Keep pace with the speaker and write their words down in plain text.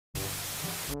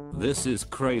This is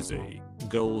crazy.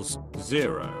 Goals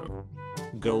 0.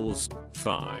 Goals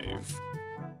 5.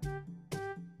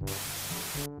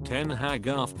 Ten Hag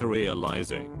after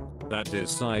realizing that his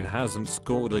side hasn't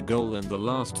scored a goal in the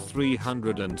last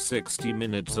 360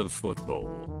 minutes of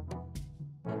football.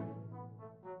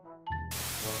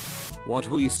 What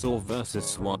we saw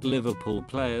versus what Liverpool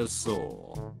players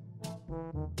saw.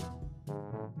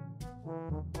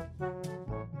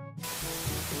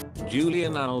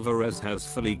 Julian Alvarez has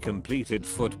fully completed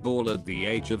football at the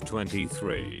age of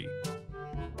 23.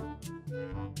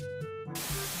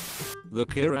 The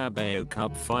Carabao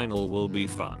Cup final will be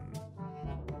fun.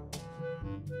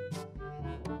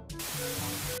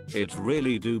 It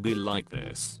really do be like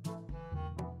this.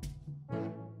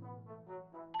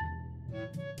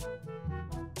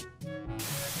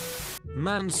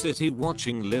 Man City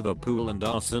watching Liverpool and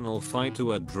Arsenal fight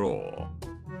to a draw.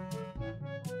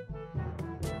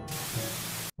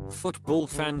 Football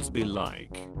fans be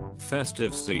like,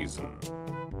 festive season.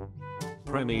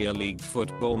 Premier League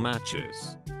football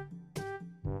matches.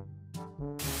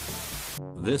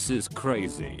 This is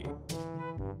crazy.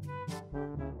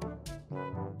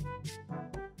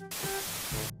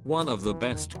 One of the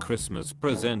best Christmas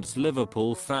presents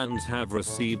Liverpool fans have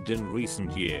received in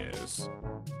recent years.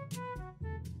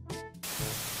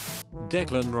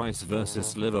 Declan Rice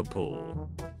vs Liverpool.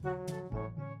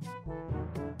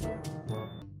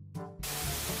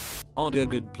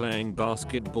 Odegaard playing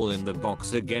basketball in the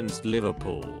box against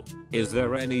Liverpool. Is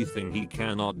there anything he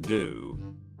cannot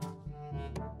do?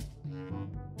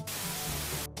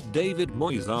 David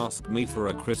Moyes asked me for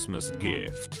a Christmas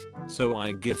gift, so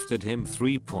I gifted him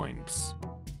 3 points.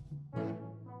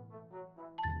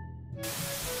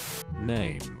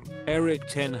 Name: Erik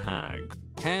ten Hag.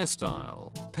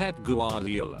 Hairstyle: Pep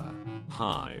Guardiola.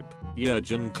 Hype: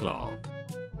 Jurgen Klopp.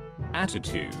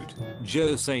 Attitude: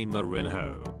 Jose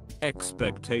Mourinho.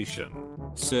 Expectation: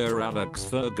 Sir Alex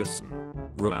Ferguson.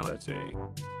 Reality: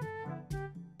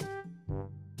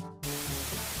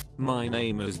 my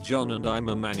name is John and I'm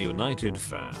a Man United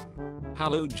fan.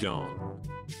 Hello John.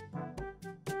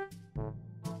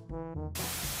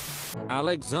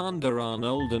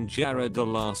 Alexander-Arnold and Jared the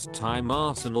last time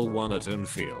Arsenal won at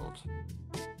Anfield.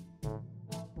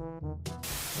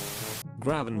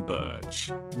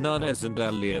 Gravenberch, Nunes and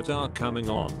Elliott are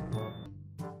coming on.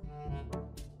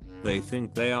 They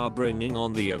think they are bringing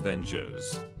on the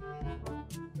Avengers.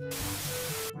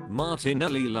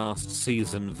 Martinelli last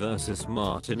season versus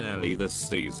Martinelli this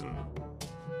season.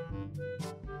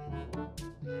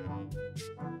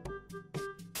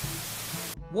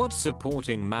 What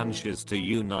supporting Manchester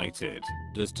United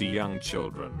does to young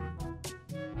children.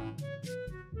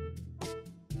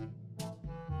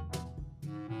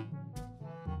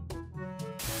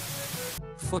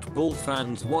 Football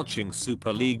fans watching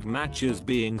Super League matches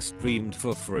being streamed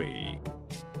for free.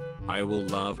 I will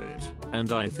love it,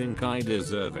 and I think I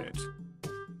deserve it.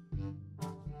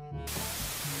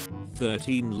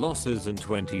 13 losses in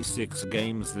 26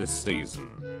 games this season.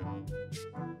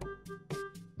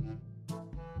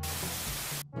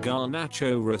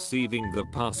 Garnacho receiving the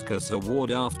Puskas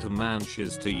Award after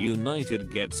Manchester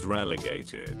United gets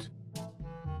relegated.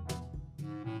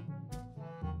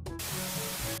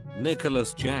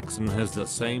 Nicholas Jackson has the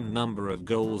same number of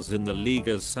goals in the league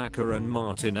as Saka and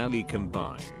Martinelli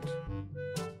combined.